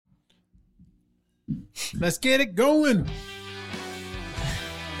Let's get it going.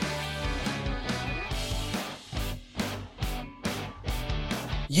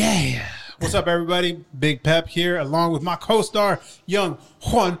 Yeah. What's up, everybody? Big Pep here, along with my co-star, young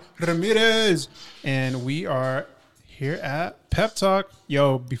Juan Ramirez. And we are here at Pep Talk.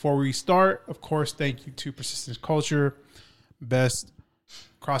 Yo, before we start, of course, thank you to Persistence Culture, best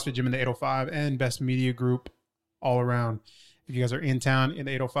CrossFit gym in the 805, and best media group all around. If you guys are in town in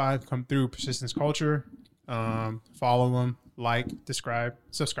the 805, come through Persistence Culture. Follow them, like, subscribe,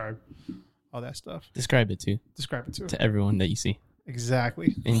 all that stuff. Describe it too. To everyone that you see.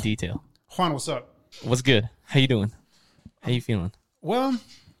 Exactly. In detail. Juan, what's up? What's good? How you doing? How you feeling? Well,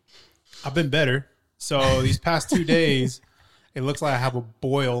 I've been better. So these past 2 days, it looks like I have a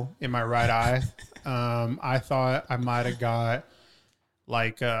boil in my right eye. I thought I might have got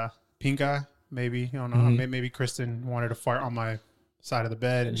like pink eye, maybe. I don't know. Mm-hmm. Maybe Kristen wanted to fart on my side of the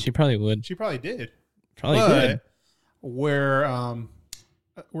bed. And she probably would. She probably did. Probably did. We're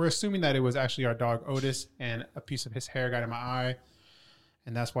assuming that it was actually our dog Otis, and a piece of his hair got in my eye.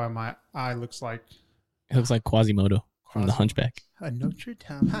 And that's why my eye looks like... It looks like Quasimodo from The Hunchback. A Notre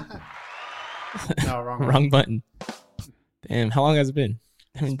Dame. No, wrong button. Damn, how long has it been?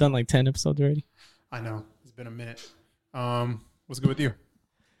 Haven't done like 10 episodes already? I know. It's been a minute. What's good with you?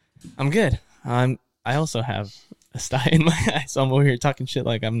 I'm good. I also have a sty in my eye, so I'm over here talking shit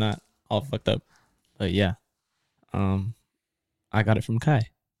like I'm not all fucked up. But yeah. I got it from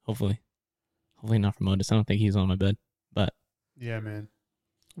Kai, hopefully. Hopefully not from Otis. I don't think he's on my bed. But yeah, man.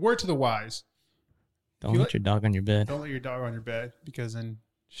 Word to the wise. Don't let your dog on your bed. Don't let your dog on your bed, because then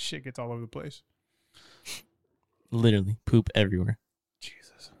shit gets all over the place. Literally, poop everywhere.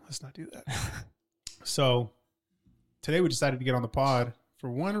 Jesus, let's not do that. So, today we decided to get on the pod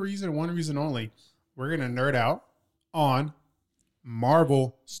for one reason only. We're going to nerd out on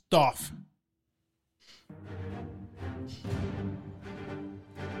Marvel stuff.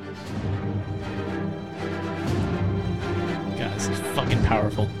 God, this is fucking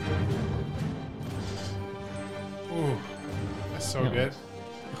powerful. Ooh, that's so good.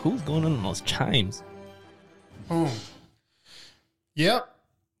 Who's going on those chimes? Boom. Yep.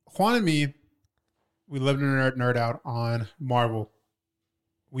 Juan and me, we lived in a nerd out on Marvel.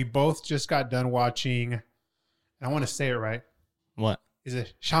 We both just got done watching, and I want to say it right. What? Is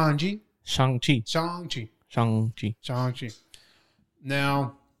it Shang-Chi? Shang-Chi. Shang-Chi.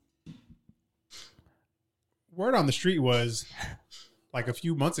 Now, word on the street was, like a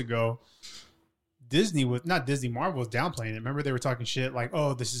few months ago, Marvel was downplaying it. Remember, they were talking shit like,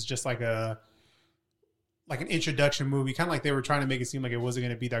 oh, this is just like an introduction movie, kind of like they were trying to make it seem like it wasn't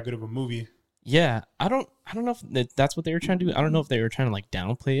going to be that good of a movie. Yeah, I don't know if that's what they were trying to do. I don't know if they were trying to like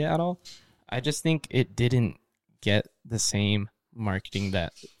downplay it at all. I just think it didn't get the same marketing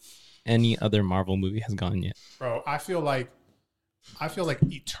that any other Marvel movie has gotten yet. Bro, I feel like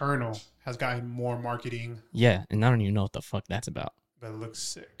Eternal has gotten more marketing. Yeah, and I don't even know what the fuck that's about. But it looks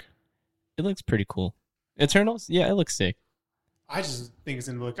sick. It looks pretty cool. Eternals? Yeah, it looks sick. I just think it's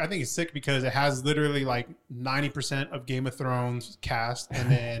gonna look. I think it's sick because it has literally like 90% of Game of Thrones cast, and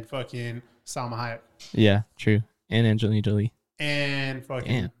then fucking Salma Hayek. Yeah, true. And Angelina Jolie. And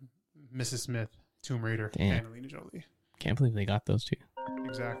fucking Mrs. Smith, Tomb Raider, and Angelina Jolie. Can't believe they got those two.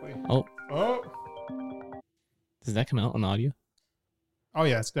 Exactly. Oh. Oh. Does that come out on audio? Oh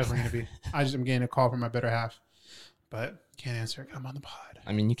yeah, it's definitely gonna be. I'm getting a call from my better half, but can't answer it. I'm on the pod.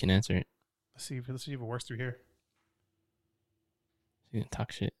 I mean, you can answer it. Let's see if it works through here. You can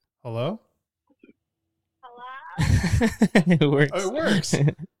talk shit. Hello? It works. Oh, it works.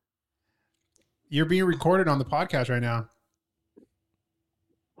 You're being recorded on the podcast right now.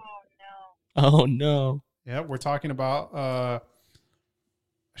 Oh no. Yeah, we're talking about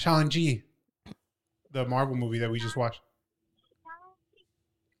Shang-Chi, the Marvel movie that we just watched.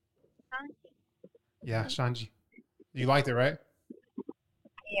 Yeah, Shang-Chi. You liked it, right?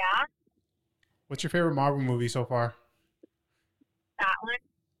 Yeah. What's your favorite Marvel movie so far? That one.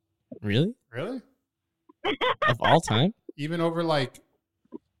 Really? Really? Of all time? Even over like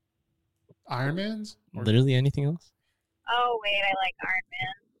Iron Man's? Or literally anything else? Oh wait, I like Iron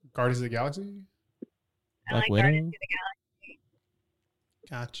Man. Guardians of the Galaxy? I like Guardians of the Galaxy.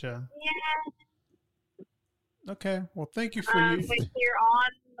 Gotcha. Yeah. Okay. Well, thank you for Wait, you're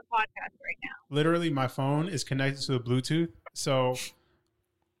on the podcast right now. Literally, my phone is connected to the Bluetooth, so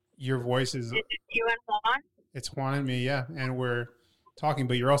your voice is. Is it you and Juan? It's Juan and me, yeah, and we're talking,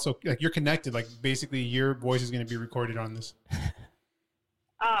 but you're also like you're connected. Like basically, your voice is going to be recorded on this.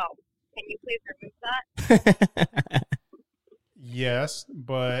 Oh, can you please remove that? Yes,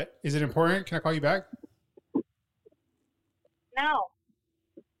 but is it important? Can I call you back? No,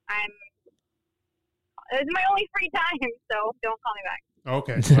 I'm It's my only free time, so don't call me back.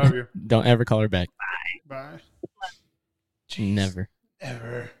 Okay, love you. Don't ever call her back. Bye. Never.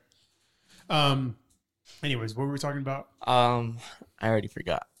 Ever. Anyways, what were we talking about? I already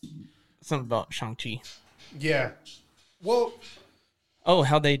forgot. Something about Shang-Chi. Yeah. Well, Oh,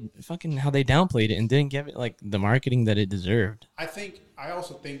 how they downplayed it and didn't give it like the marketing that it deserved. I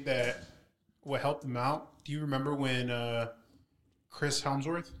also think that what helped them out. Do you remember when Chris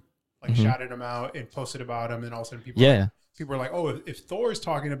Hemsworth shouted him out and posted about him, and all of a sudden people were like, oh, if Thor is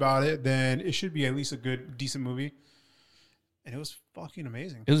talking about it, then it should be at least a good, decent movie. And it was fucking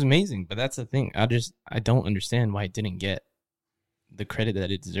amazing. It was amazing, but that's the thing. I don't understand why it didn't get the credit that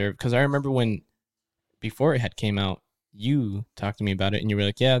it deserved. Because I remember when before it had came out, you talked to me about it, and you were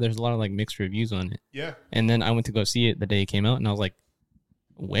like, "Yeah, there's a lot of like mixed reviews on it." Yeah. And then I went to go see it the day it came out, and I was like,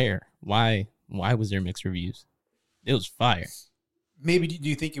 "Where? Why? Why was there mixed reviews? It was fire." Maybe do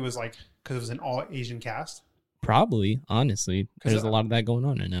you think it was like because it was an all Asian cast? Probably, honestly, there's a lot of that going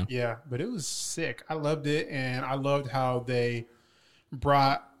on right now. Yeah, but it was sick. I loved it, and I loved how they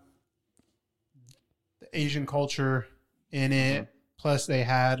brought the Asian culture in it. Plus, they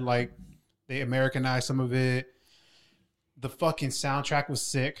had they Americanized some of it. The fucking soundtrack was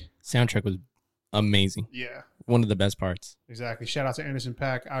sick. Soundtrack was amazing. Yeah, one of the best parts. Exactly. Shout out to Anderson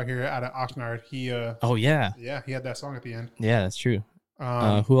 .Paak out here out of Oxnard. He oh yeah, he had that song at the end. Yeah, that's true.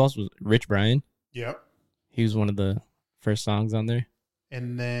 Who else was Rich Brian? Yep. He was one of the first songs on there.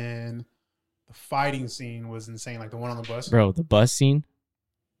 And then the fighting scene was insane, like the one on the bus. Bro, the bus scene,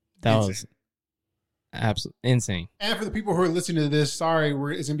 that was absolutely insane. And for the people who are listening to this, sorry,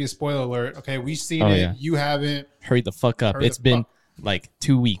 it's going to be a spoiler alert. Okay, we've seen it. Yeah. You haven't. Hurry the fuck up. It's been like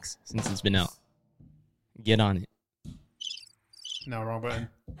 2 weeks since it's been out. Get on it. No, wrong button.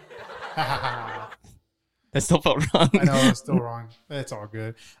 That still felt wrong. I know, it's still wrong. It's all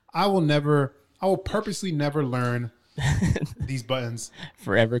good. I will purposely never learn these buttons.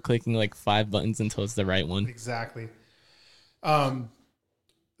 Forever clicking like 5 buttons until it's the right one. Exactly.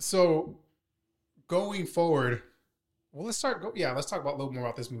 So going forward, well, let's talk about a little more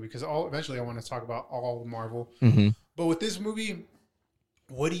about this movie because eventually I want to talk about all of Marvel. Mm-hmm. But with this movie,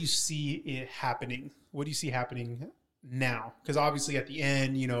 what do you see it happening? What do you see happening now? Because obviously at the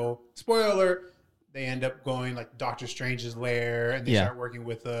end, spoiler alert, they end up going like Doctor Strange's lair and they start working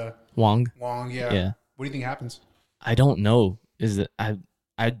with Wong. Yeah. What do you think happens? I don't know.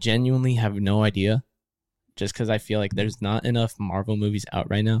 I genuinely have no idea. Just because I feel like there's not enough Marvel movies out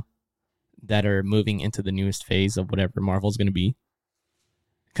right now that are moving into the newest phase of whatever Marvel's going to be.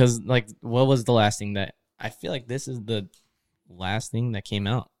 Because, like, what was the last thing that... I feel like this is the last thing that came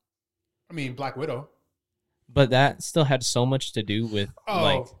out. I mean, Black Widow. But that still had so much to do with,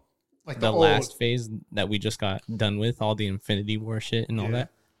 like the last phase that we just got done with, all the Infinity War shit and all that.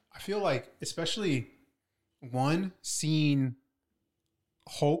 I feel like, especially seeing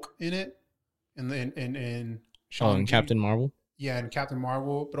Hulk in it, and Captain Marvel. Yeah, and Captain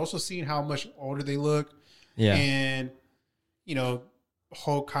Marvel, but also seeing how much older they look. Yeah. And,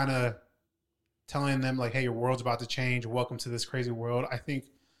 Hulk kind of telling them, like, hey, your world's about to change. Welcome to this crazy world. I think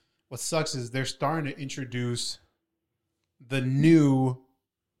what sucks is they're starting to introduce the new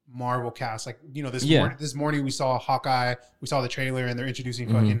Marvel cast. Like, this morning we saw Hawkeye. We saw the trailer, and they're introducing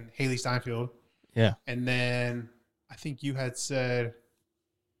fucking Haley Steinfeld. Yeah. And then I think you had said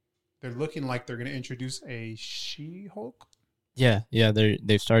they're looking like they're going to introduce a She-Hulk. Yeah.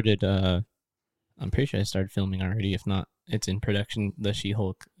 They've started. I'm pretty sure they started filming already. If not, it's in production. The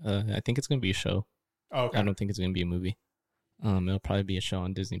She-Hulk. I think it's going to be a show. Oh, okay. I don't think it's going to be a movie. It'll probably be a show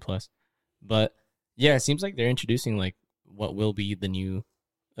on Disney Plus. But yeah, it seems like they're introducing like what will be the new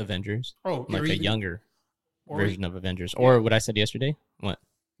Avengers. Oh, like a younger version of Avengers, or what I said yesterday. What?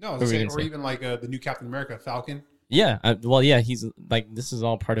 No, or even like the new Captain America, Falcon. Yeah, he's like, this is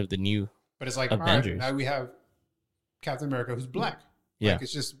all part of the new. But it's like Avengers. All right, now we have Captain America who's black. Yeah, like,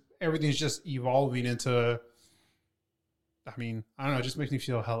 it's just everything's just evolving into. I mean, I don't know. It just makes me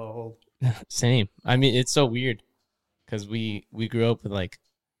feel hella old. Same. I mean, it's so weird because we grew up with like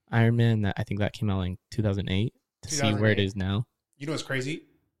Iron Man. I think that came out in 2008 to see where it is now. You know what's crazy?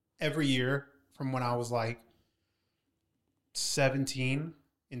 Every year from when I was like 17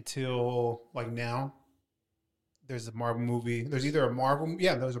 until like now, there's a Marvel movie. There's a Marvel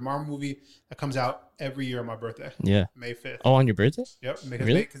movie that comes out every year on my birthday. Yeah. May 5th. Oh, on your birthday? Yep.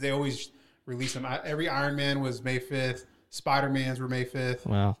 Really? Because they always release them. Every Iron Man was May 5th. Spider-Man's were May 5th.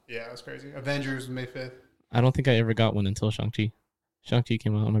 Wow. Yeah, that's crazy. Avengers was May 5th. I don't think I ever got one until Shang-Chi. Shang-Chi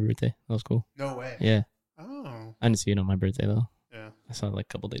came out on my birthday. That was cool. No way. Yeah. Oh. I didn't see it on my birthday though. Yeah. I saw it like a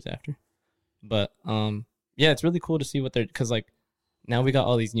couple days after. But yeah, it's really cool to see what they're, because like now we got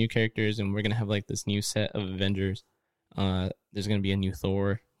all these new characters, and we're gonna have like this new set of Avengers. There's gonna be a new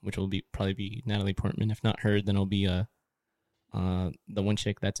Thor, which will probably be Natalie Portman. If not her, then it'll be the one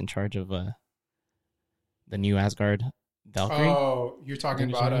chick that's in charge of the new Asgard, Valkyrie. Oh, you're talking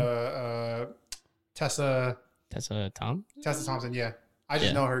about Tessa Thompson. Yeah, I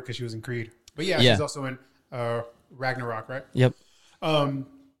just know her because she was in Creed. But yeah, she's also in Ragnarok, right? Yep. And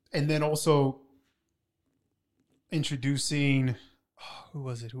then also introducing who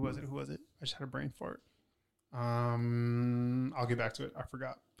was it? I just had a brain fart. I'll get back to it. I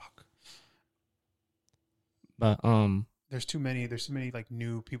forgot. Fuck. But there's too many like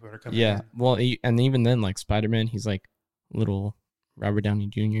new people that are coming. Yeah. in. Well, and even then, like Spider-Man, he's like little Robert Downey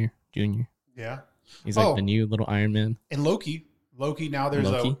Jr. Yeah. He's like the new little Iron Man. And Loki now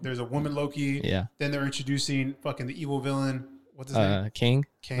there's a woman Loki. Yeah. Then they're introducing fucking the evil villain. What's his name? King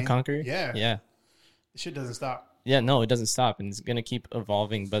the Conqueror. Yeah. Yeah. This shit doesn't stop. Yeah, no, it doesn't stop, and it's gonna keep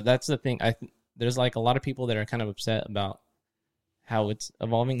evolving. But that's the thing. There's like a lot of people that are kind of upset about how it's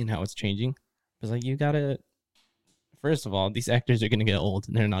evolving and how it's changing. It's like you gotta. First of all, these actors are gonna get old,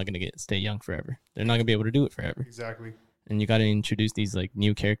 and they're not gonna stay young forever. They're not gonna be able to do it forever. Exactly. And you gotta introduce these like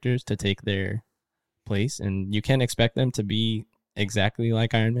new characters to take their place, and you can't expect them to be exactly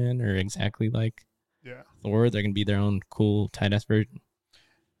like Iron Man or exactly like Thor. They're gonna be their own cool tight ass version.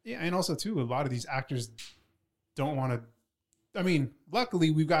 Yeah, and also too, a lot of these actors don't want to. I mean,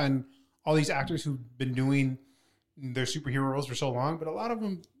 luckily we've gotten all these actors who've been doing their superhero roles for so long, but a lot of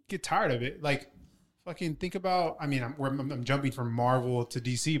them get tired of it. Like, fucking think about. I mean, I'm jumping from Marvel to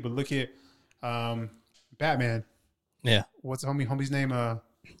DC, but look at Batman. Yeah. What's the homie's name?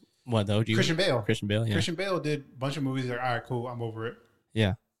 What though? Christian Bale. Christian Bale. Yeah. Christian Bale did a bunch of movies. Like, all right, cool, I'm over it.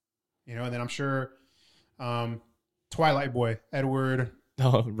 Yeah. You know, and then I'm sure Twilight Boy, Edward.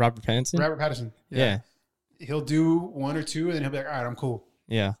 Oh, Robert Pattinson. Yeah. He'll do one or two, and then he'll be like, all right, I'm cool.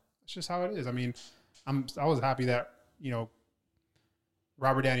 Yeah. It's just how it is. I mean, I was happy that,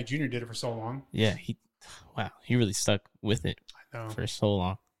 Robert Downey Jr. did it for so long. Yeah. He really stuck with it for so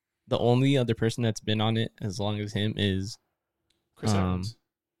long. The only other person that's been on it as long as him is Chris Evans.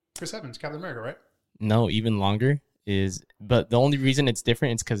 Chris Evans, Captain America, right? No, even longer but the only reason it's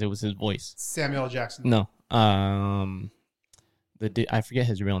different is because it was his voice. Samuel L. Jackson. No. I forget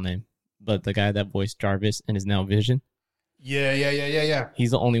his real name, but the guy that voiced Jarvis and is now Vision. Yeah.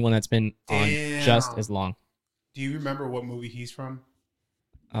 He's the only one that's been on just as long. Do you remember what movie he's from?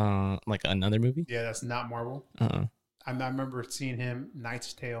 Like another movie? Yeah, that's not Marvel. I remember seeing him,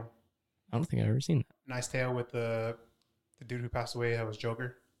 Knight's Tale. I don't think I've ever seen that. Knight's Tale with the dude who passed away that was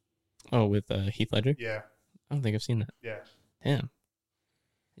Joker. Oh, with Heath Ledger? Yeah. I don't think I've seen that. Yeah. Damn.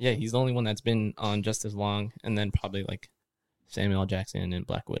 Yeah, he's the only one that's been on just as long, and then probably like Samuel L. Jackson and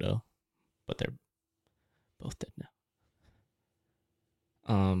Black Widow, but they're both dead now.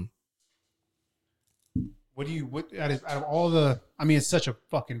 What out of all the? I mean, it's such a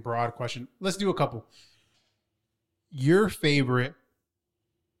fucking broad question. Let's do a couple. Your favorite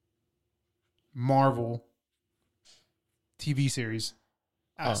Marvel TV series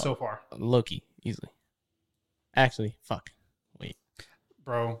so far? Loki, easily. Actually, fuck. Wait.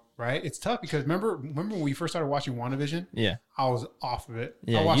 Bro, right? It's tough because remember when we first started watching WandaVision? Yeah. I was off of it.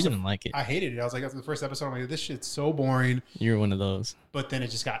 Yeah, you didn't like it. I hated it. I was like, after the first episode, I'm like, this shit's so boring. You're one of those. But then it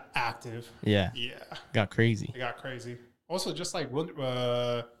just got active. Yeah. Yeah. Got crazy. It got crazy. Also, just like,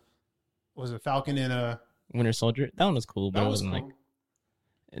 was it Falcon and Winter Soldier? That one was cool, but it wasn't cool.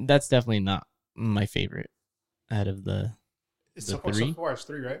 like... That's definitely not my favorite out of the so three. So far, it's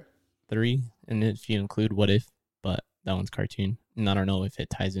 3, right? 3, and if you include What If, but that one's cartoon. And I don't know if it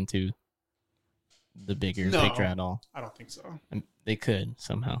ties into the bigger picture at all. I don't think so. They could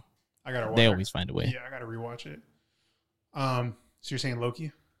somehow. I gotta watch They always find a way. Yeah, I gotta rewatch it. So you're saying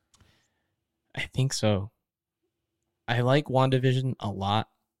Loki? I think so. I like WandaVision a lot,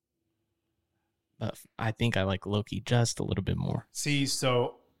 but I think I like Loki just a little bit more. See,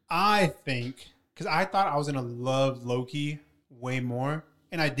 so I think, because I thought I was gonna love Loki way more,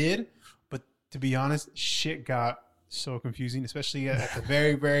 and I did, but to be honest, shit got so confusing, especially at the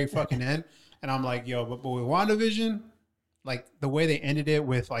very, very fucking end. And I'm like, yo, but with WandaVision, like the way they ended it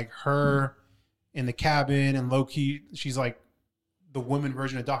with like her in the cabin and Loki, she's like the woman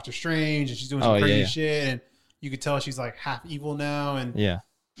version of Doctor Strange, and she's doing some crazy shit, and you could tell she's like half evil now. And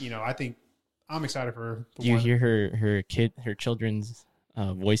I think I'm excited for her. You hear her children's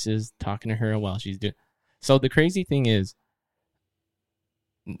voices talking to her while she's doing. So the crazy thing is,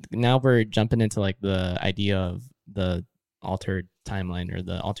 now we're jumping into like the idea of the altered timeline or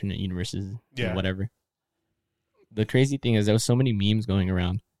the alternate universes or whatever. The crazy thing is there was so many memes going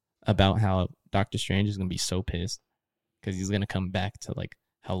around about how Doctor Strange is going to be so pissed because he's gonna come back to like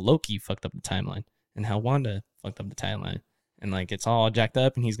how Loki fucked up the timeline and how Wanda fucked up the timeline, and like it's all jacked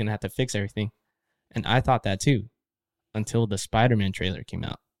up, and he's gonna have to fix everything. And I thought that too, until the Spider-Man trailer came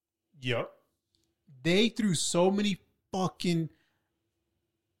out. Yep. They threw so many fucking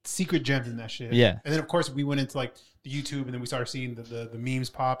secret gems in that shit. Yeah. And then of course we went into like the YouTube, and then we started seeing the memes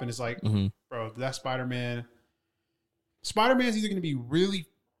pop, and it's like, bro, that Spider-Man's either gonna be really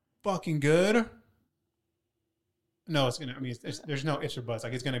fucking good. No, it's gonna. I mean, there's no ifs or buts.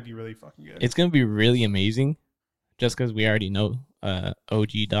 Like, it's gonna be really fucking good. It's gonna be really amazing, just because we already know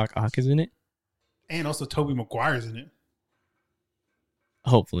OG Doc Ock is in it. And also Tobey Maguire's in it.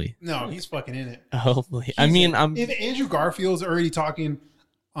 Hopefully. No, he's fucking in it. Hopefully. If Andrew Garfield's already talking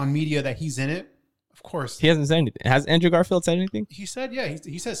on media that he's in it, of course. He hasn't said anything. Has Andrew Garfield said anything? He said, yeah,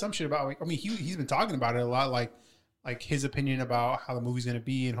 he said some shit about, like, I mean, he's been talking about it a lot, like his opinion about how the movie's gonna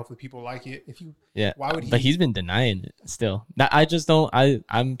be, and hopefully people like it. Why would he? But he's been denying it still. I just don't.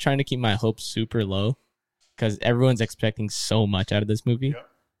 I'm trying to keep my hopes super low because everyone's expecting so much out of this movie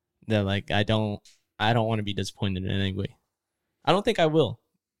that like I don't want to be disappointed in any way. I don't think I will.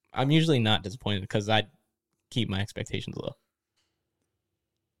 I'm usually not disappointed because I keep my expectations low.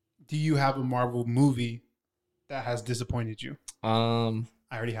 Do you have a Marvel movie that has disappointed you? I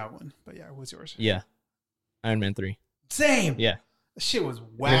already have one, but yeah, what's yours? Yeah, Iron Man 3. Same. Yeah, the shit was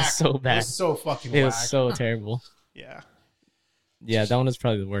whack. it was so bad. It was so fucking It whack. was so terrible. Yeah. Yeah, that one was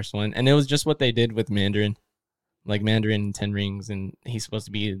probably the worst one, and it was just what they did with Mandarin, like Mandarin and Ten Rings, and he's supposed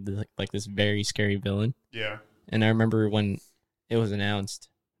to be like this very scary villain. Yeah. And I remember when it was announced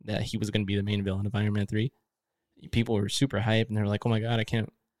that he was going to be the main villain of Iron Man 3, people were super hyped, and they were like, oh my God, I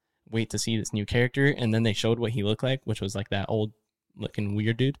can't wait to see this new character. And then they showed what he looked like, which was like that old looking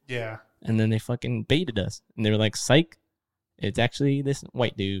weird dude. Yeah. And then they fucking baited us. And they were like, psych, it's actually this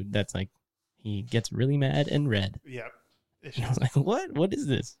white dude that's like, he gets really mad and red. Yeah. And I was like, what? What is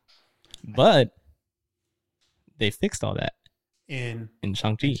this? But they fixed all that in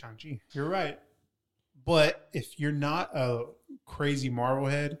Shang-Chi. Shang-Chi. You're right. But if you're not a crazy Marvel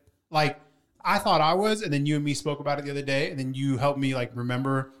head, like I thought I was, and then you and me spoke about it the other day, and then you helped me like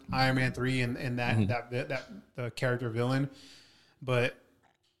remember Iron Man 3 and that the character villain. But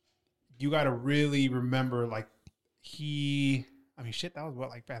you got to really remember, like, that was what,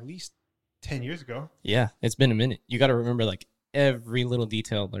 like at least 10 years ago. Yeah, it's been a minute. You got to remember like every little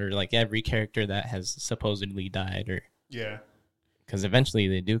detail or like every character that has supposedly died, or yeah, because eventually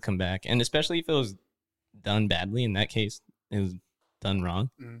they do come back, and especially if it was done badly. In that case, it was done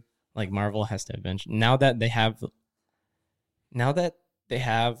wrong. Like Marvel has to eventually, now that they have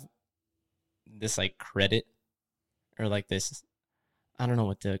this like credit or like this, I don't know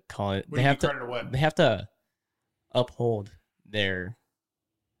what to call it. They have to uphold their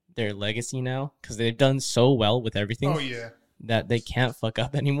legacy now, because they've done so well with everything. Oh yeah, that they can't fuck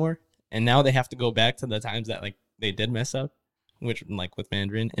up anymore. And now they have to go back to the times that like they did mess up, which like with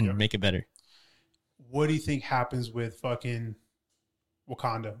Mandarin, and make it better. What do you think happens with fucking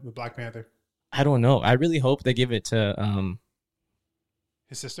Wakanda, with Black Panther? I don't know. I really hope they give it to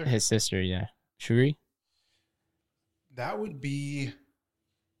his sister. Yeah, Shuri. That'd be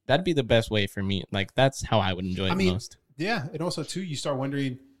the best way for me. Like that's how I would enjoy it most. Yeah, and also too, you start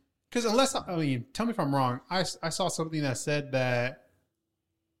wondering, because tell me if I'm wrong. I saw something that said that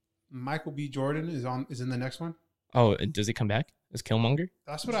Michael B. Jordan is in the next one. Oh, does he come back as Killmonger?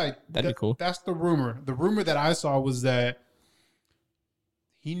 That's what that'd be cool. That's the rumor. The rumor that I saw was that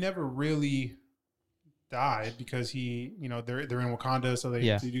he never really died, because he, they're in Wakanda, so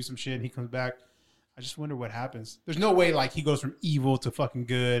they do some shit and he comes back. I just wonder what happens. There's no way like he goes from evil to fucking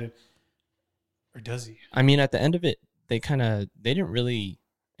good, or does he? I mean, at the end of it, they didn't really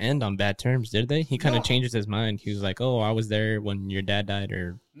end on bad terms, did they? He kind of changes his mind. He was like, "Oh, I was there when your dad died,"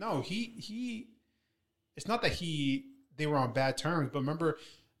 or no, he. It's not that they were on bad terms, but remember,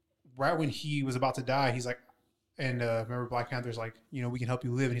 right when he was about to die, he's like, and remember Black Panther's like, we can help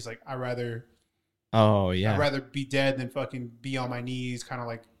you live, and he's like, I'd rather be dead than fucking be on my knees, kind of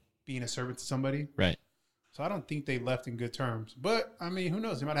like being a servant to somebody. Right. So I don't think they left in good terms. But, I mean, who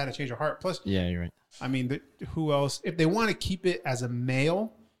knows? They might have had to change their heart. Plus, yeah, you're right. I mean, who else? If they want to keep it as a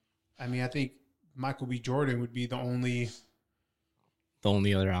male, I mean, I think Michael B. Jordan would be the only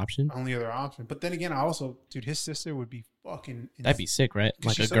other option. But then again, his sister would be fucking... That'd be sick, right?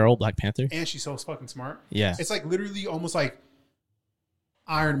 Like a girl Black Panther. And she's so fucking smart. Yeah. It's like literally almost like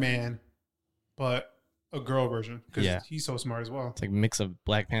Iron Man, but a girl version, because he's so smart as well. It's like a mix of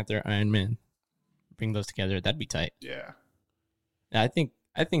Black Panther, Iron Man. Bring those together, that'd be tight. Yeah. I think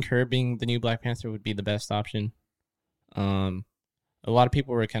her being the new Black Panther would be the best option. A lot of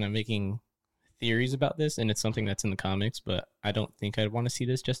people were kind of making theories about this, and it's something that's in the comics, but I don't think I'd want to see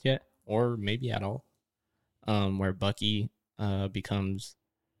this just yet, or maybe at all. Where Bucky becomes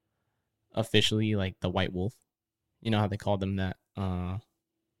officially like the White Wolf. You know how they called him that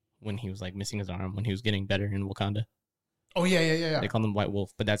when he was like missing his arm, when he was getting better in Wakanda. Oh yeah. They call him White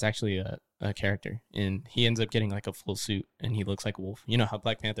Wolf, but that's actually a character, and he ends up getting like a full suit, and he looks like a wolf. You know how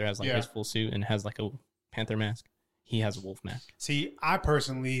Black Panther has like his full suit and has like a panther mask. He has a wolf mask. See, I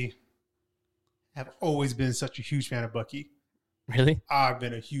personally have always been such a huge fan of Bucky. Really? I've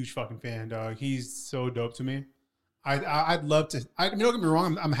been a huge fucking fan, dog. He's so dope to me. I'd love to. I mean, don't get me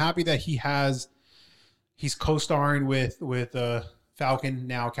wrong. I'm happy that he's co-starring with Falcon,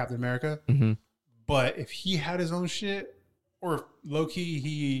 now Captain America. Mm-hmm. But if he had his own shit, or low key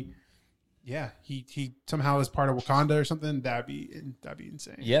he somehow is part of Wakanda or something, that'd be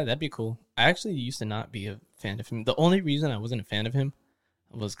insane. Yeah, that'd be cool. I actually used to not be a fan of him. The only reason I wasn't a fan of him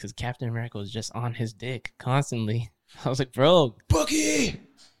was because Captain America was just on his dick constantly. I was like, bro, Bucky,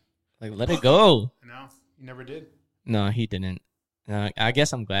 like let it go. No, he never did. No, he didn't. I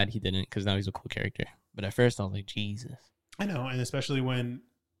guess I'm glad he didn't, because now he's a cool character. But at first I was like, Jesus. I know, and especially when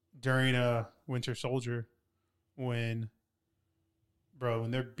during Winter Soldier, when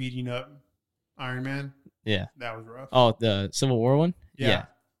they're beating up Iron Man. Yeah. That was rough. Oh, the Civil War one? Yeah.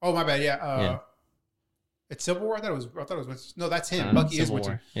 Oh, my bad. Yeah. Yeah. It's Civil War? I thought it was Winter. No, that's him. Bucky is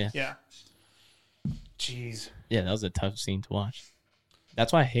Winter. War. Yeah. Jeez. Yeah, that was a tough scene to watch.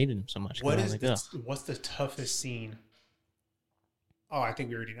 That's why I hated him so much. What's the toughest scene? Oh, I think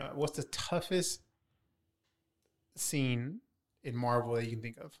we already know it. What's the toughest scene in Marvel that you can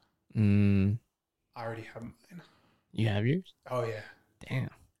think of? I already have mine. You have yours? Oh, yeah. Damn.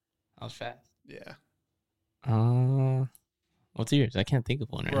 I was fast. Yeah. What's yours? I can't think of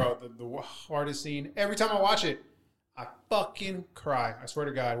one right now. Bro, the hardest scene. Every time I watch it, I fucking cry. I swear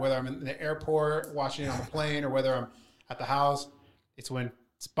to God. Whether I'm in the airport watching it on the plane or whether I'm at the house, it's when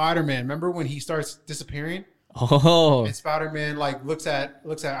Spider-Man, remember when he starts disappearing? Oh. And Spider-Man like looks at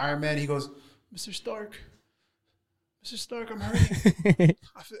Iron Man. He goes, Mr. Stark, I'm hurting.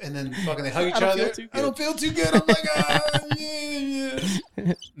 And then fucking they hug each other. I don't feel too good. I'm like,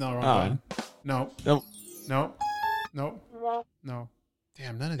 yeah. No, wrong one. No.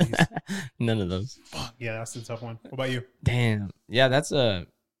 Damn, none of these. None of those. Fuck. Yeah, that's the tough one. What about you? Damn. Yeah, that's a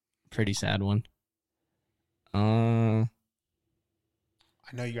pretty sad one. I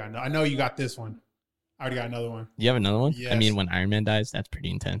know you got this one. I already got another one. You have another one? Yes. I mean, when Iron Man dies, that's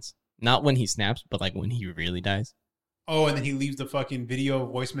pretty intense. Not when he snaps, but like when he really dies. Oh, and then he leaves the fucking video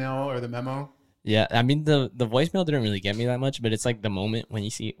voicemail or the memo. Yeah, I mean, the voicemail didn't really get me that much, but it's like the moment when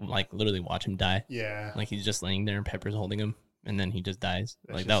you see, like, literally watch him die. Yeah. Like, he's just laying there and Pepper's holding him, and then he just dies.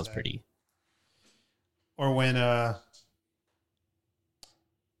 That's like, just that was sad. pretty. Or when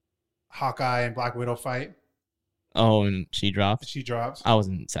Hawkeye and Black Widow fight. Oh, and she drops? She drops. I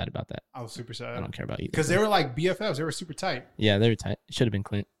wasn't sad about that. I was super sad. I don't care about either. Because they were like BFFs. They were super tight. Yeah, they were tight. Should have been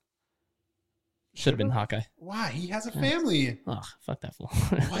Clint. Should have been Hawkeye. Why? He has a family. Oh, fuck that fool.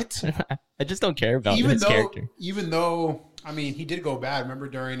 What? I just don't care about his character. Even though, I mean, he did go bad. Remember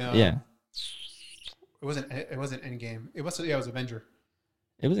during yeah. It wasn't Endgame. It was Avenger.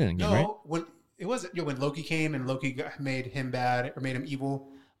 It was in Endgame, right? when it wasn't when Loki came and Loki made him bad or made him evil.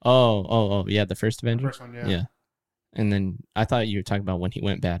 Oh, yeah, the first Avenger. The first one, yeah. Yeah. And then I thought you were talking about when he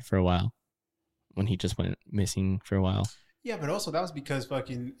went bad for a while. When he just went missing for a while. Yeah, but also that was because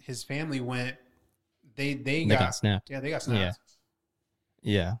fucking his family went. They got snapped. Yeah, they got snapped.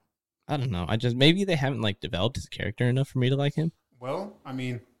 Yeah. I don't know. Maybe they haven't like developed his character enough for me to like him. Well, I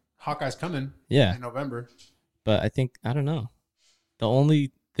mean, Hawkeye's coming. Yeah. In November. But I don't know. The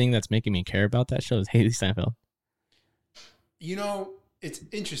only thing that's making me care about that show is Haley Steinfeld. You know, it's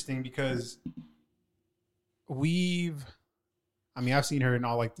interesting because I've seen her in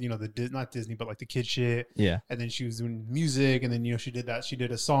all like, not Disney, but like the kid shit. Yeah. And then she was doing music, and then, she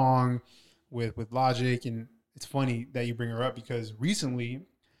did a song with Logic. And it's funny that you bring her up because recently,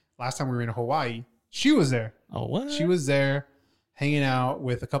 last time we were in Hawaii, she was there. Oh, what? She was there hanging out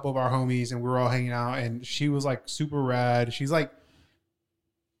with a couple of our homies, and we were all hanging out, and she was like super rad. She's like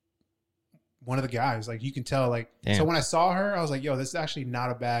one of the guys, like you can tell, like. Damn. So when I saw her, I was like, yo, this is actually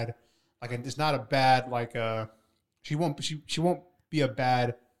not a bad, like, it's not a bad, like, she won't be a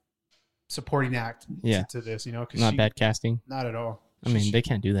bad supporting act to this, because not bad casting. Not at all. I mean, they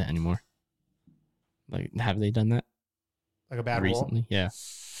can't do that anymore. Like, have they done that? Like a bad recently? role? Yeah.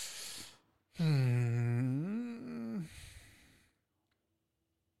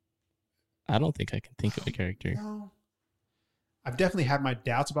 I don't think I can think of a character. No. I've definitely had my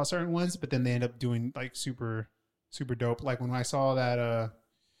doubts about certain ones, but then they end up doing like super, super dope. Like when I saw that,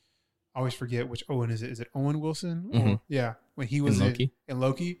 I always forget which Owen is it. Is it Owen Wilson? Or, Mhm. yeah, when he was In Loki? in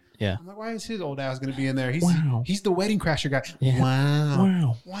Loki. Yeah. I'm like, why is his old ass going to be in there? Wow. He's the Wedding Crasher guy.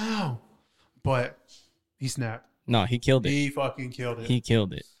 Yeah. Wow. But he snapped. No, he killed it. He fucking killed it. He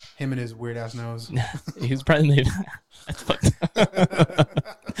killed it. Him and his weird ass nose. He's probably that's fucked up.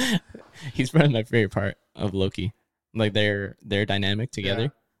 He's probably my favorite part of Loki. Like their dynamic together. Yeah.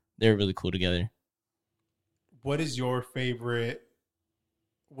 They're really cool together. What's your favorite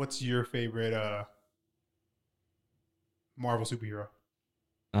Marvel superhero?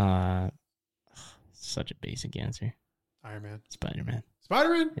 Such a basic answer. Iron Man. Spider-Man.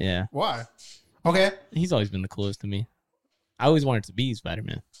 Spider-Man? Yeah. Why? Okay. He's always been the coolest to me. I always wanted to be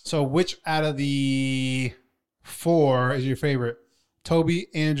Spider-Man. So which out of the 4 is your favorite? Toby,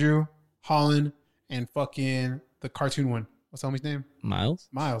 Andrew, Holland, and fucking the cartoon one. What's the homie's name? Miles?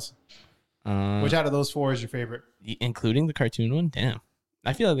 Miles. Which out of those 4 is your favorite? Including the cartoon one? Damn.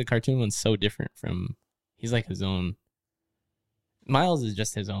 I feel like the cartoon one's so different from... He's like his own... Miles is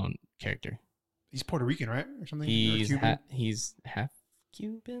just his own character. He's Puerto Rican, right? Or something? He's or Cuban? he's half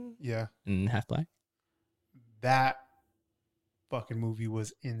Cuban Yeah. and half black. That fucking movie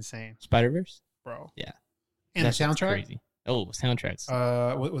was insane, Spider-Verse? bro. Yeah. And That the shit's soundtrack? crazy. Oh,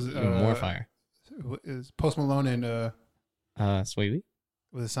 soundtracks. What was it? Even more fire. Is Post Malone and Sway Lee?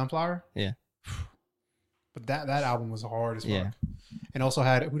 was it Sunflower? Yeah. But that album was hard as fuck. Yeah. And also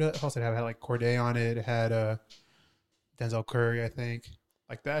had who else did it have? It had like Corday on it. It had Denzel Curry, I think.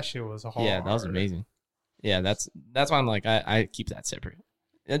 Like that shit was hard. Yeah, that was amazing. Yeah, that's why I'm like I keep that separate.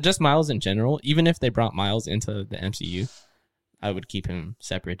 Just Miles in general, even if they brought Miles into the MCU, I would keep him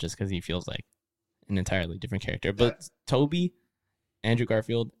separate just because he feels like an entirely different character. But Toby, Andrew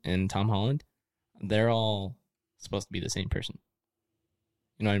Garfield, and Tom Holland, they're all supposed to be the same person.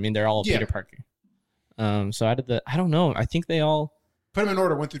 You know what I mean? They're all Yeah. Peter Parker. So out of I don't know. I think they all Put them in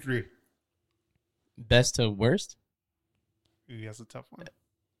order, 1 through 3. best to worst. Ooh, that's a tough one.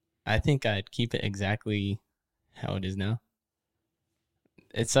 I think I'd keep it exactly how it is now.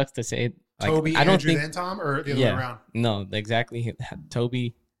 It sucks to say. Like, Toby, I don't Andrew, think then Tom, or the other way around? No, exactly.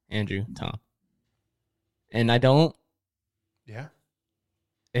 Toby, Andrew, Tom. And I don't. Yeah.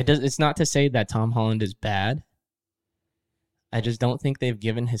 It's not to say that Tom Holland is bad. I just don't think they've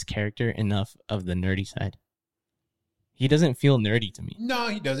given his character enough of the nerdy side. He doesn't feel nerdy to me. No,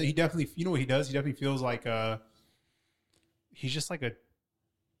 he doesn't. He definitely, you know what he does? He definitely feels like he's just like a.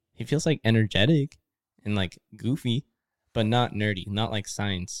 He feels like energetic and like goofy, but not nerdy. Not like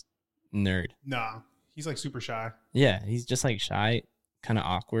science nerd. Nah, he's like super shy. Yeah, he's just like shy, kind of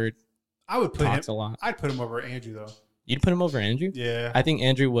awkward. I would put Talks him. a lot. I'd put him over Andrew though. You'd put him over Andrew? Yeah. I think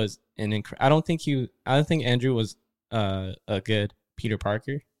Andrew was I don't think Andrew was a good Peter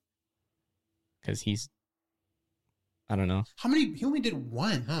Parker because I don't know. How many? He only did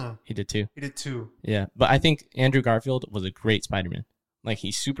 1, huh? He did 2. He did 2. Yeah, but I think Andrew Garfield was a great Spider-Man. Like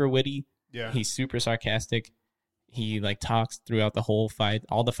he's super witty. Yeah. He's super sarcastic. He like talks throughout the whole fight.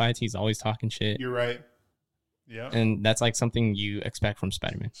 All the fights, he's always talking shit. You're right. Yeah. And that's like something you expect from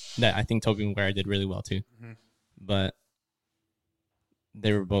Spider-Man. That I think Tobey Maguire did really well too. Mhm. But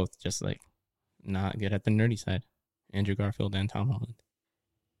they were both just like not good at the nerdy side. Andrew Garfield and Tom Holland.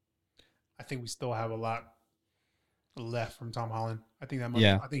 I think we still have a lot left from Tom Holland. I think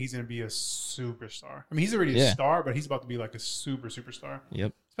Yeah. I think he's gonna be a superstar. I mean, he's already a Yeah. star, but he's about to be like a superstar.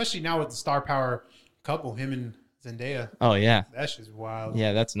 Yep. Especially now with the star power couple, him and Zendaya. Oh yeah. That's just wild.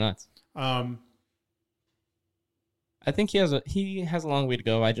 Yeah, that's nuts. Um. I think he has a long way to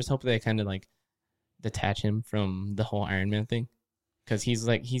go. I just hope they kind of like detach him from the whole Iron Man thing, because he's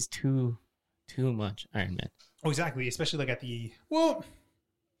too much Iron Man. Oh, exactly. Especially like at the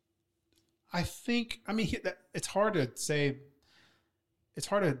I think. I mean, it's hard to say. It's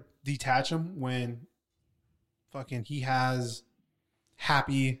hard to detach him when fucking he has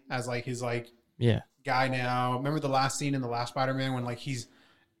Happy as like his like Yeah. guy now. Remember the last scene in the last Spider-Man when like he's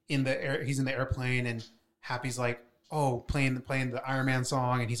in the airplane and Happy's like, oh, playing the Iron Man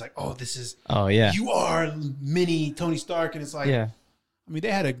song, and he's like, oh, this is Oh yeah. you are mini Tony Stark, and it's like, Yeah. I mean,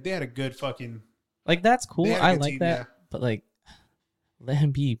 they had a good fucking Like that's cool. They had a I good like team, that. yeah. But like, let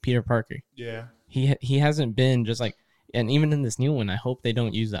him be Peter Parker. yeah. He hasn't been just like, and even in this new one, I hope they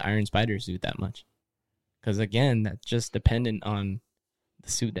don't use the Iron Spider suit that much, because again, that's just dependent on the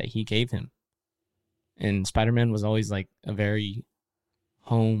suit that he gave him. And Spider-Man was always like a very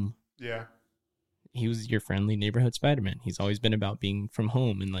home. Yeah. He was your friendly neighborhood Spider-Man. He's always been about being from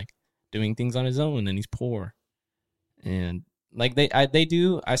home and like doing things on his own, and he's poor. And like they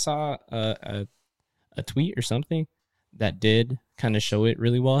do. I saw a tweet or something that did kind of show it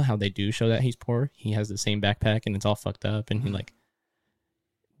really well, how they do show that he's poor. He has the same backpack and it's all fucked up, and he like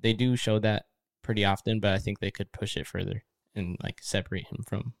they do show that pretty often, but I think they could push it further and like separate him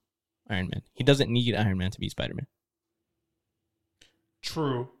from Iron Man. He doesn't need Iron Man to be Spider-Man.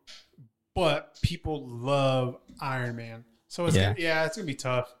 True, but people love Iron Man, so it's it's gonna be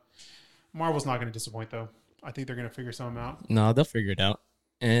tough. Marvel's not gonna disappoint though. I think they're gonna figure something out. No, they'll figure it out,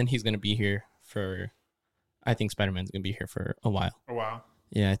 and he's gonna be here for. I think Spider-Man's gonna be here for a while. A while.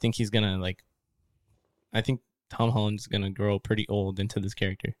 Yeah, I think he's gonna like. I think Tom Holland's gonna grow pretty old into this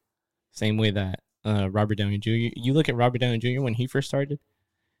character, same way that Robert Downey Jr. You look at Robert Downey Jr. when he first started,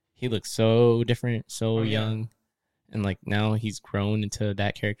 he looked so different, so young. And like now he's grown into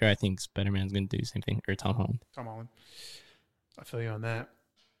that character. I think Spider-Man's gonna do the same thing, or Tom Holland. Tom Holland. I feel you on that.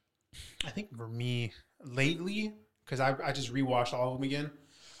 I think for me lately, because I just rewatched all of them again.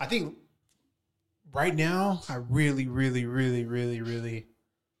 I think right now I really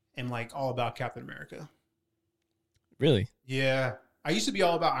am like all about Captain America. Really? Yeah. I used to be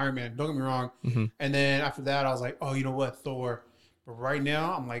all about Iron Man. Don't get me wrong. Mm-hmm. And then after that, I was like, oh, you know what, Thor. But right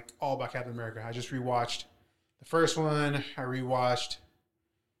now, I'm like all about Captain America. I just rewatched the first one. I rewatched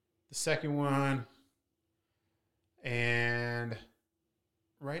the second one. And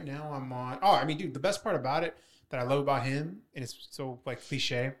right now I'm on. Oh, I mean, dude, the best part about it that I love about him, and it's so like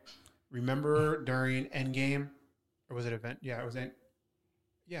cliche. Remember during Endgame, or was it Event? Yeah, it was. I think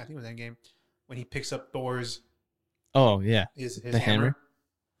it was Endgame when he picks up Thor's. Oh yeah, his the hammer.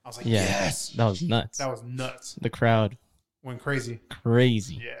 I was like, yes, that was nuts. That was nuts. The crowd went crazy.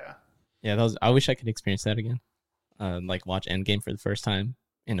 Yeah. That was. I wish I could experience that again. Like watch Endgame for the first time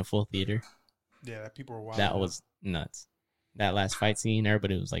in a full theater. Yeah, people were wild. That was nuts. That last fight scene,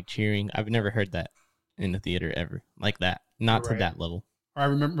 everybody was like cheering. I've never heard that in the theater ever, like that. Not to that level. I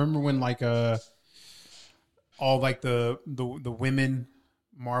remember when like all like the women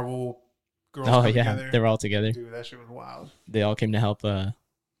Marvel girls. Oh yeah, together. they were all together. Dude, that shit was wild. They all came to help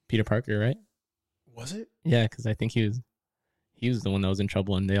Peter Parker, right? Was it? Yeah, because I think he was the one that was in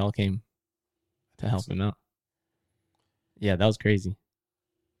trouble, and they all came to help him out. Yeah, that was crazy.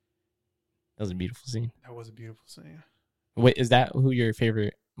 That was a beautiful scene. That was a beautiful scene. Wait, is that who your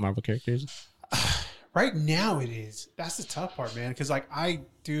favorite Marvel character is? Right now it is. That's the tough part, man. Because like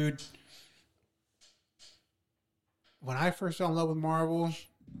when I first fell in love with Marvel,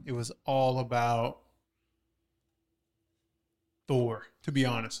 it was all about Thor, to be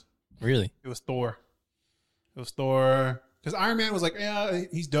honest. Really? It was Thor. Because Iron Man was like, yeah,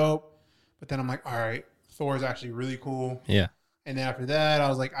 he's dope. But then I'm like, all right, Thor is actually really cool. Yeah. And then after that, I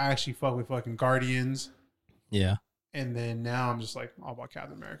was like, I actually fuck with fucking Guardians. Yeah. And then now I'm just like all about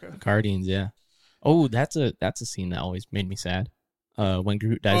Captain America. Guardians, yeah. Oh, that's a scene that always made me sad. When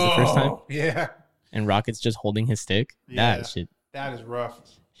Groot dies the first time. Yeah. And Rocket's just holding his stick. Yeah. That shit. That is rough.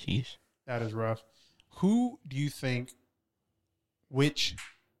 Sheesh. That is rough. Who do you think, which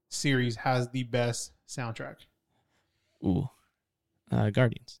series has the best soundtrack? Ooh.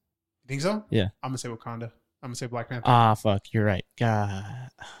 Guardians. You think so? Yeah. I'm going to say Wakanda. I'm going to say Black Panther. Ah, fuck. You're right. God.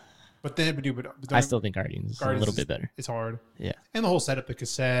 But I still think Guardians is a little bit better. It's hard. Yeah. And the whole setup, the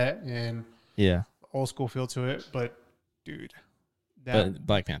cassette and the old school feel to it. But, dude. But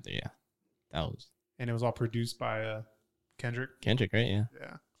Black Panther, yeah. That was. And it was all produced by Kendrick. Kendrick, right? Yeah.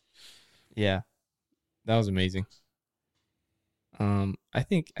 Yeah. Yeah. That was amazing. I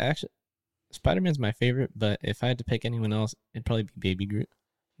think actually Spider-Man's my favorite, but if I had to pick anyone else, it'd probably be Baby Groot.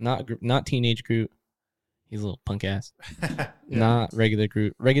 Not teenage Groot. He's a little punk ass. Yeah. Not regular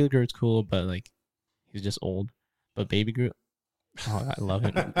Groot. Regular Groot's cool, but like he's just old. But Baby Groot, oh, I love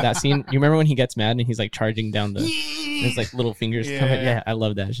him. That scene, you remember when he gets mad and he's like charging down his like little fingers coming? Yeah, I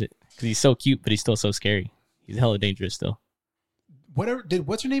love that shit. Because he's so cute, but he's still so scary. He's hella dangerous still.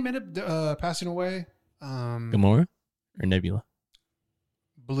 What's her name end up passing away? Gamora or Nebula?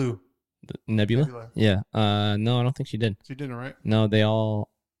 Blue. Nebula? Yeah. No, I don't think she did. She didn't, right? No, they all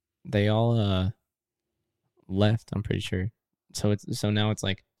left, I'm pretty sure. So now it's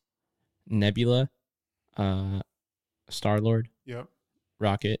like Nebula, Star-Lord, yep,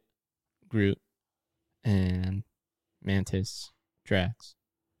 Rocket, Groot, and Mantis, Drax.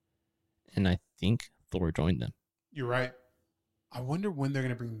 And I think Thor joined them. You're right. I wonder when they're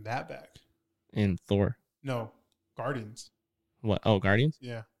going to bring that back. In Thor? No, Guardians. What? Oh, Guardians?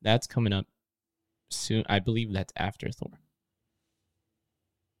 Yeah. That's coming up soon. I believe that's after Thor.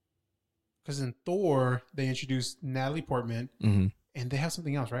 Because in Thor, they introduced Natalie Portman, and they have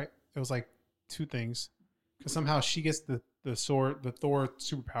something else, right? It was like two things. Because somehow she gets the sword, the Thor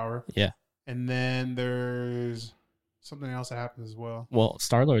superpower. Yeah. And then there's something else that happens as well. Well,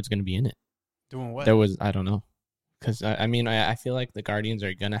 Star-Lord's going to be in it. Doing what? I don't know. Because, I feel like the Guardians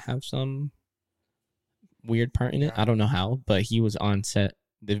are going to have some weird part in it. I don't know how, but he was on set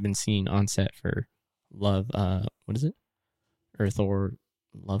they've been seen on set for Love. What is it? Or Thor: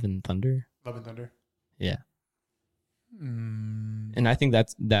 Love and Thunder. Love and Thunder. Yeah, Mm. and I think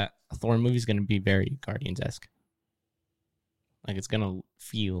that Thor movie is gonna be very Guardians-esque. Like it's gonna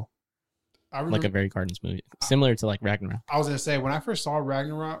feel I remember, like a very Guardians movie, similar to like Ragnarok. I was gonna say when I first saw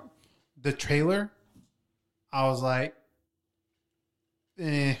Ragnarok, the trailer, I was like,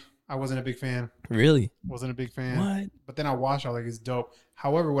 I wasn't a big fan. Really? Wasn't a big fan. What? But then I watched. I was like, it's dope.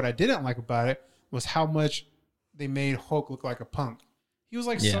 However, what I didn't like about it was how much they made Hulk look like a punk. He was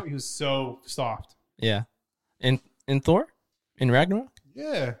like, Yeah. he was so soft. Yeah. And in Thor, in Ragnarok.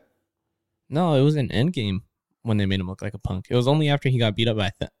 Yeah. No, it was in Endgame when they made him look like a punk. It was only after he got beat up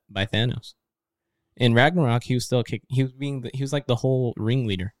by Thanos. In Ragnarok, he was still he was like the whole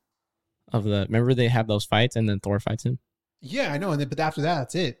ringleader of the. Remember they have those fights and then Thor fights him. Yeah, I know. And then, but after that,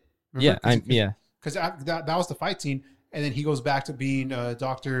 that's it. Remember? Yeah. Because that was the fight scene, and then he goes back to being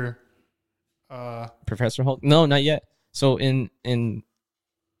Doctor. Professor Hulk. No, not yet. So in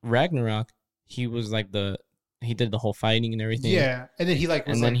Ragnarok, he was like he did the whole fighting and everything. Yeah, and then he like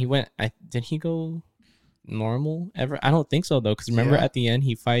was and then like, he went. Did he go normal ever? I don't think so though. Because remember Yeah. at the end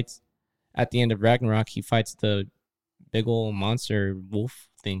he fights. At the end of Ragnarok, he fights the big old monster wolf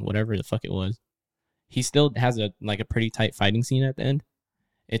thing, whatever the fuck it was. He still has a pretty tight fighting scene at the end.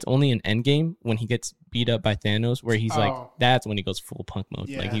 It's only in Endgame when he gets beat up by Thanos, where he's like, Oh. that's when he goes full punk mode.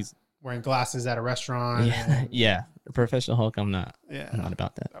 Yeah. Like he's wearing glasses at a restaurant. yeah, yeah. Professional Hulk, I'm not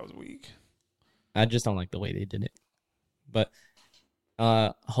about that. That was weak. I just don't like the way they did it. But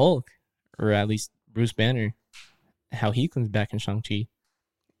Hulk, or at least Bruce Banner, how he comes back in Shang-Chi.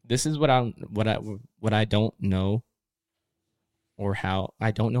 This is what I don't know, or how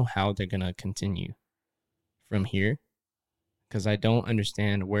I don't know how they're gonna continue from here, because I don't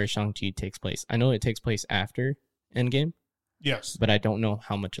understand where Shang-Chi takes place. I know it takes place after Endgame, Yes. but I don't know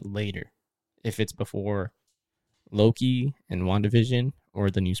how much later. If it's before Loki and WandaVision or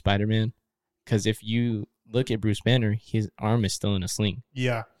the new Spider-Man. Because if you look at Bruce Banner, his arm is still in a sling.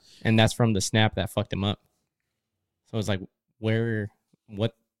 Yeah. And that's from the snap that fucked him up. So it's like, when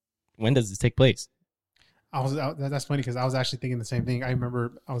does this take place? That's funny because I was actually thinking the same thing. I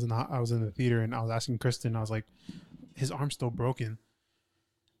remember I was in the theater and I was asking Kristen. I was like, his arm's still broken.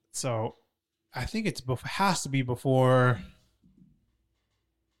 So I think has to be before.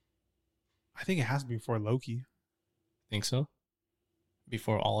 I think it has to be before Loki. Think so?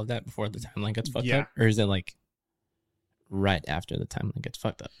 Before all of that, before the timeline gets fucked Yeah. up? Or is it like right after the timeline gets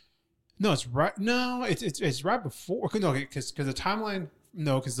fucked up? No, it's right. No, it's right before. No, because the timeline.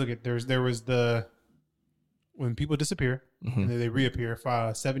 No, because look at there was the when people disappear Mhm. and then they reappear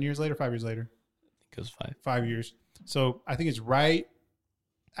 7 years later, 5 years later, It goes 5. 5 years. So I think it's right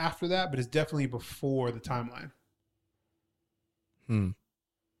after that, but it's definitely before the timeline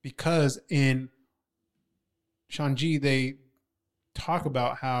because in Shang-Chi they talk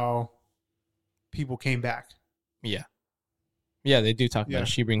about how people came back. Yeah. Yeah, they do talk Yeah. about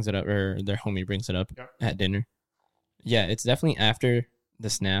it. She brings it up, or their homie brings it up Yep. at dinner. Yeah, it's definitely after the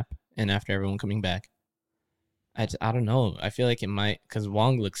snap and after everyone coming back. I don't know. I feel like it might, because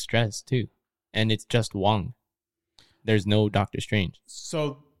Wong looks stressed too. And it's just Wong. There's no Doctor Strange.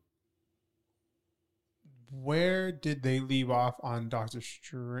 So where did they leave off on Doctor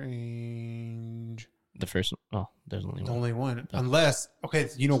Strange? The first one. Oh, there's only The one. only one. Unless, okay,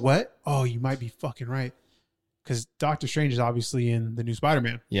 you know what? Oh, you might be fucking right. Because Doctor Strange is obviously in the new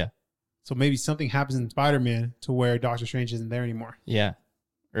Spider-Man. Yeah. So maybe something happens in Spider-Man to where Doctor Strange isn't there anymore. Yeah.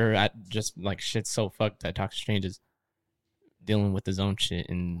 Or just like shit's so fucked that Doctor Strange is dealing with his own shit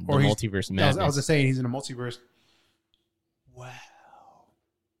in the Or he's- multiverse I madness. was just saying he's in a multiverse. Wow.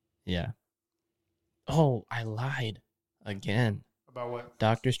 Yeah. Oh, I lied again. About what?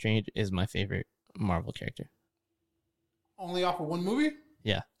 Doctor Strange is my favorite Marvel character. Only off of one movie?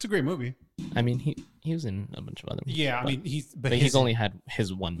 Yeah. It's a great movie. I mean, he was in a bunch of other movies. Yeah, I but- mean, he's but he's only had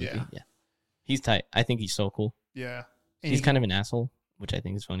his one movie. Yeah. Yeah. He's tight. I think he's so cool. Yeah. And He's kind of an asshole, which I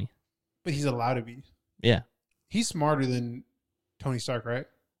think is funny. but he's allowed to be. Yeah. He's smarter than Tony Stark, right?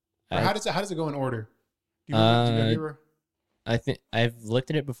 Or I- how does it go in order? Do you remember? I think I've looked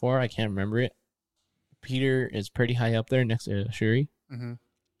at it before. I can't remember it. Peter is pretty high up there next to Shuri. Mm-hmm.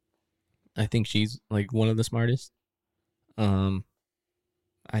 I think she's like one of the smartest.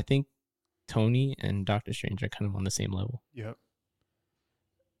 I think Tony and Doctor Strange are kind of on the same level. Yep.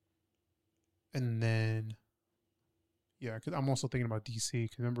 And then, yeah, because I'm also thinking about DC.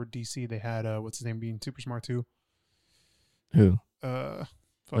 Because remember DC, they had what's his name being super smart too. Who? Lex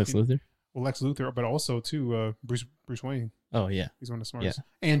Lex Luthor? Well, Lex Luthor, but also too Bruce Wayne. Oh yeah. He's one of the smartest.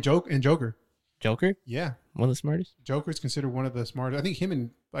 Yeah. And Joker. Joker? Yeah, One of the smartest? Joker's considered one of the smartest. I think him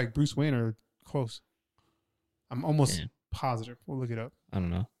and like Bruce Wayne are close. I'm almost positive. We'll look it up. I don't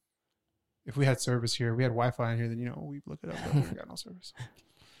know. If we had service here, we had Wi-Fi in here, then we'd look it up. But we got no service.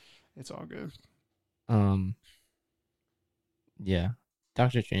 It's all good. Yeah.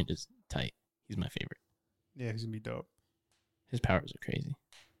 Doctor Strange is tight. He's my favorite. Yeah, he's gonna be dope. His powers are crazy.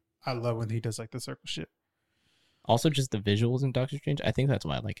 I love when he does like the circle shit. Also, just the visuals in Doctor Strange. I think that's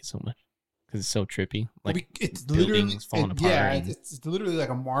why I like it so much because it's so trippy. Like it's literally buildings falling apart. Yeah, and- it's literally like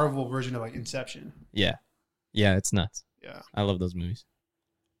a Marvel version of like Inception. yeah, it's nuts. Yeah, I love those movies.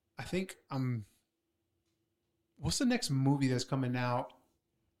 I think what's the next movie that's coming out?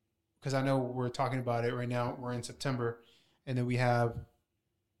 Because I know we're talking about it right now. We're in September, and then we have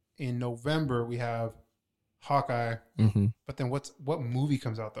in November we have Hawkeye. Mm-hmm. But then what movie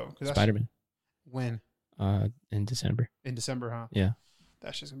comes out though? Spider-Man. When? In December. In December, huh? Yeah.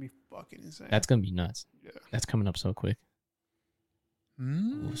 That's just gonna be fucking insane. That's gonna be nuts. Yeah. That's coming up so quick.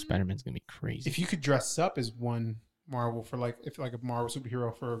 Ooh, Spider-Man's gonna be crazy. If you could dress up as one Marvel for like a Marvel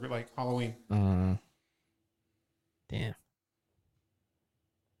superhero for like Halloween. Damn.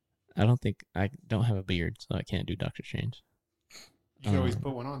 I don't have a beard, so I can't do Doctor Strange. You can always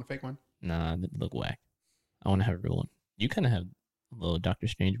put one on, a fake one. Nah, that'd look whack. I want to have a real one. You kind of have a little Doctor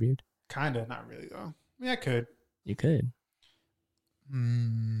Strange beard. Kinda, not really though. I mean, I could. You could.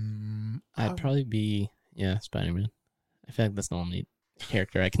 I'd probably be Spider-Man. I feel like that's the only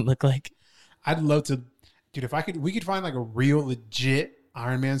character I can look like. I'd love to, dude. If we could find like a real legit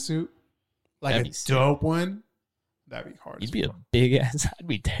Iron Man suit, like That'd a be sick. dope one. That'd be hard. You'd be a big ass. I'd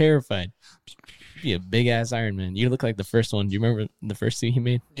be terrified. You'd be a big ass Iron Man. You look like the first one. Do you remember the first suit he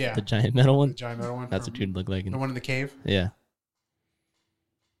made? Yeah, The giant metal the one. giant metal one. That's what you'd look like. The one in the cave. Yeah.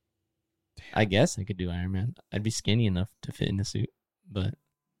 I guess I could do Iron Man. I'd be skinny enough to fit in the suit, but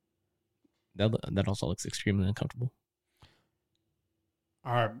that also looks extremely uncomfortable.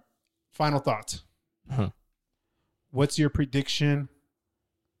 All right. Final thoughts. Huh. What's your prediction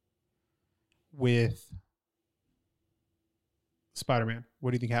with Spider-Man?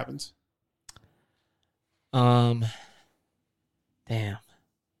 What do you think happens? Damn.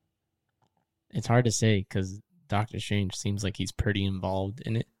 It's hard to say because Doctor Strange seems like he's pretty involved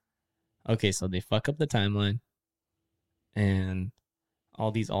in it. Okay, so they fuck up the timeline, and all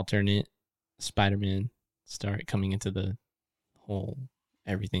these alternate Spider-Man start coming into the whole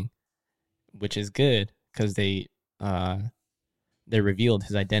everything, which is good because they revealed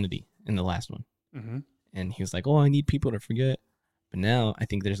his identity in the last one. Mm-hmm. And he was like, oh, I need people to forget. But now I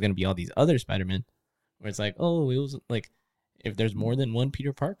think there's going to be all these other Spider-Men where it's like, oh, it was like, if there's more than one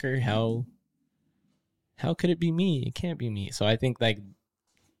Peter Parker, how could it be me? It can't be me. So I think like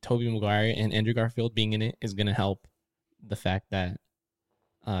Tobey Maguire and Andrew Garfield being in it is going to help the fact that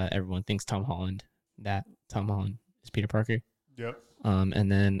everyone thinks Tom Holland is Peter Parker. Yep.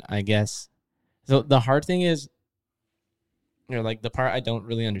 And then I guess, so the hard thing is, like the part I don't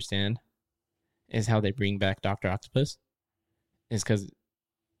really understand is how they bring back Dr. Octopus. Is because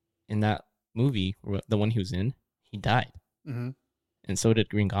in that movie, the one he was in, he died. Mm-hmm. And so did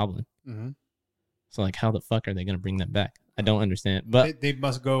Green Goblin. Mm-hmm. So like, how the fuck are they going to bring them back? I don't understand. But They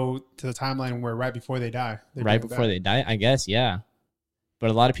must go to the timeline where right before they die. right before they die, I guess, yeah. But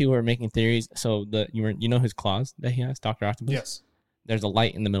a lot of people are making theories. So you know his claws that he has, Dr. Octopus? Yes. There's a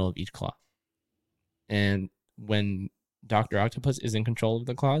light in the middle of each claw. And when Dr. Octopus is in control of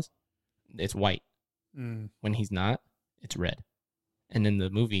the claws, it's white. Mm. When he's not, it's red. And in the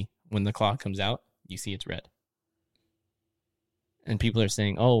movie, when the claw comes out, you see it's red. And people are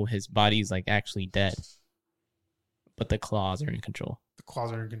saying, oh, his body's like actually dead. But the claws are in control. The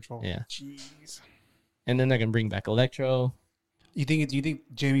claws are in control. Yeah. Jeez. And then they're going to bring back Electro. Do you think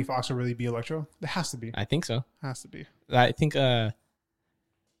Jamie Foxx will really be Electro? It has to be. I think so. Has to be. I think, do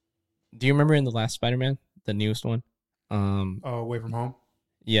you remember in the last Spider-Man, the newest one? Away from Home?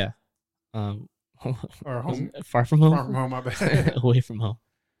 Yeah. Or Home? Far From Home? Far From Home, my bad. Away from home.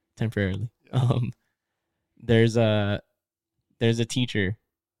 Temporarily. Yeah. There's a teacher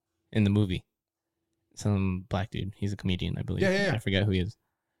in the movie. Some black dude. He's a comedian, I believe. Yeah. I forget who he is.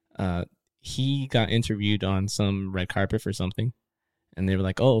 He got interviewed on some red carpet for something. And they were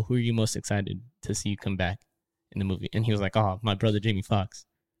like, oh, who are you most excited to see come back in the movie? And he was like, oh, my brother Jamie Foxx.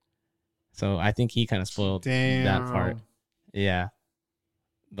 So I think he kind of spoiled that part. Yeah.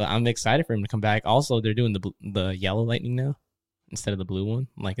 But I'm excited for him to come back. Also, they're doing the yellow lightning now instead of the blue one,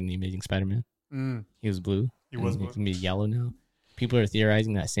 like in The Amazing Spider-Man. Mm. He was blue. He was blue. He's going to be yellow now. People are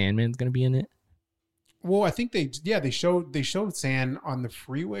theorizing that Sandman's going to be in it. Well, I think they showed Sand on the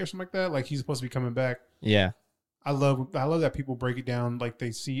freeway or something like that. Like he's supposed to be coming back. Yeah. I love that people break it down like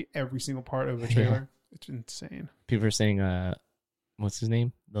they see every single part of a trailer. It's insane. People are saying, what's his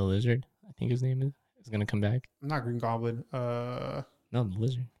name? The Lizard, I think his name is going to come back. Not Green Goblin. No, the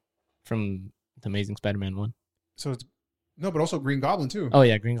Lizard from the Amazing Spider-Man 1. So it's no, but also Green Goblin too. Oh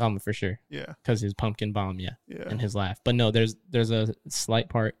yeah, Green Goblin for sure. Yeah, because his pumpkin bomb, yeah, and his laugh. But no, there's a slight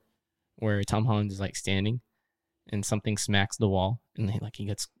part where Tom Holland is like standing, and something smacks the wall, and he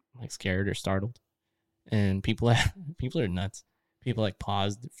gets like scared or startled, and people are nuts. People like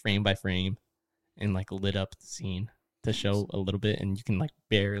paused frame by frame, and like lit up the scene to show a little bit, and you can like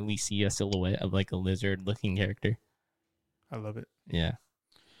barely see a silhouette of like a lizard looking character. I love it. Yeah,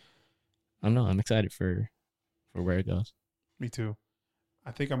 I don't know. I'm excited for where it goes. Me too.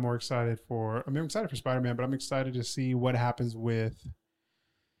 I think I'm excited for Spider-Man, but I'm excited to see what happens with.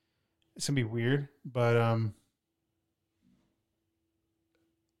 It's gonna be weird, but I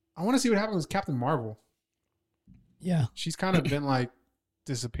want to see what happens with Captain Marvel. Yeah, she's kind of been like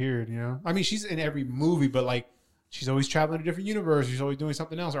disappeared, you know. I mean, she's in every movie, but like she's always traveling to different universes. She's always doing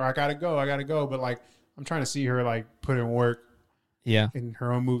something else, or I gotta go. But like I'm trying to see her like put in work, in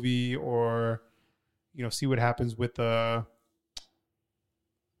her own movie, or see what happens with her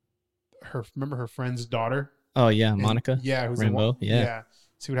friend's daughter. Oh yeah, Monica. Yeah, who's Rambeau. Yeah.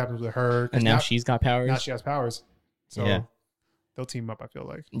 See what happens with her. And now she's got powers. Now she has powers. So they'll team up, I feel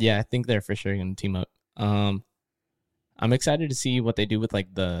like. Yeah, I think they're for sure going to team up. I'm excited to see what they do with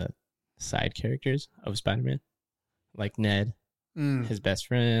like the side characters of Spider-Man. Like Ned, his best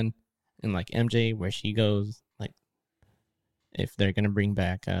friend, and like MJ, where she goes. Like if they're going to bring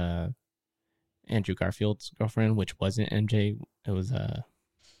back Andrew Garfield's girlfriend, which wasn't MJ. It was the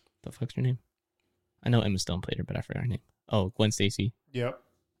fuck's her name? I know Emma Stone played her, but I forgot her name. Oh, Gwen Stacy. Yep.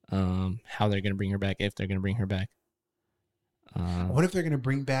 How they're gonna bring her back, if they're gonna bring her back. What if they're gonna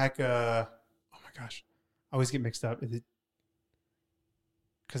bring back? Oh my gosh, I always get mixed up. Is it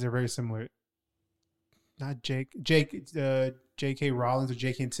because they're very similar? Not J.K. Rowling or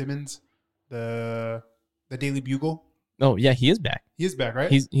J.K. Simmons, the Daily Bugle. Oh yeah, he is back. He is back,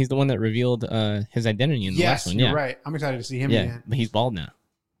 right? He's the one that revealed his identity in the last one. You're right. I'm excited to see him again. But he's bald now.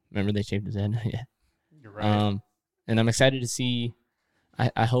 Remember they shaved his head? Yeah. You're right. And I'm excited to see.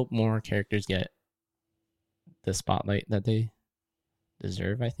 I hope more characters get the spotlight that they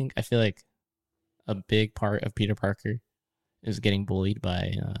deserve. I feel like a big part of Peter Parker is getting bullied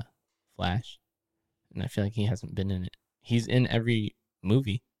by Flash, and I feel like he hasn't been in it. He's in every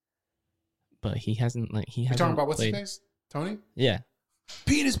movie, but he hasn't You're talking about what's his face? Tony? Yeah.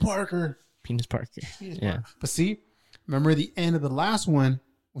 Penis Parker. Yeah. But see, remember the end of the last one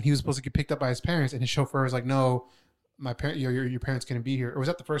when he was supposed to get picked up by his parents, and his chauffeur was like, "No, my parent, your parents gonna be here." Or was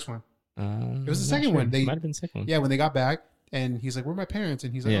that the first one? It was the second one. It might have been the second one. Yeah, when they got back, and he's like, "Where are my parents?"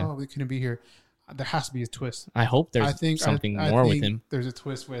 And he's like, "Oh, they couldn't be here." There has to be a twist. I hope there's something more with him. There's a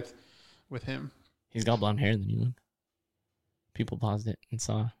twist with him. He's got blonde hair in the new one. People paused it and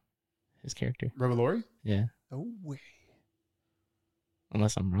saw his character. Revelori? Yeah. No way.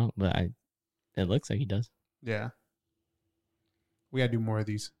 Unless I'm wrong, but it looks like he does. Yeah. We gotta do more of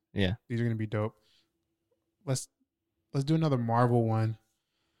these. Yeah. These are gonna be dope. Let's do another Marvel one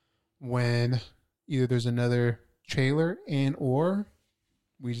when either there's another trailer or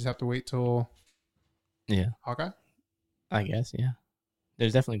we just have to wait till Hawkeye? I guess, yeah.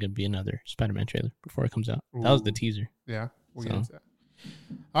 There's definitely gonna be another Spider-Man trailer before it comes out. Ooh. That was the teaser. Yeah. We'll get into that.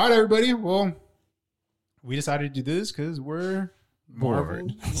 All right, everybody. Well, we decided to do this because we're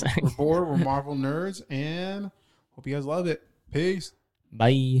bored. We're bored. We're Marvel nerds, and hope you guys love it. Peace.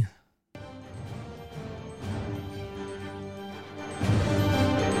 Bye.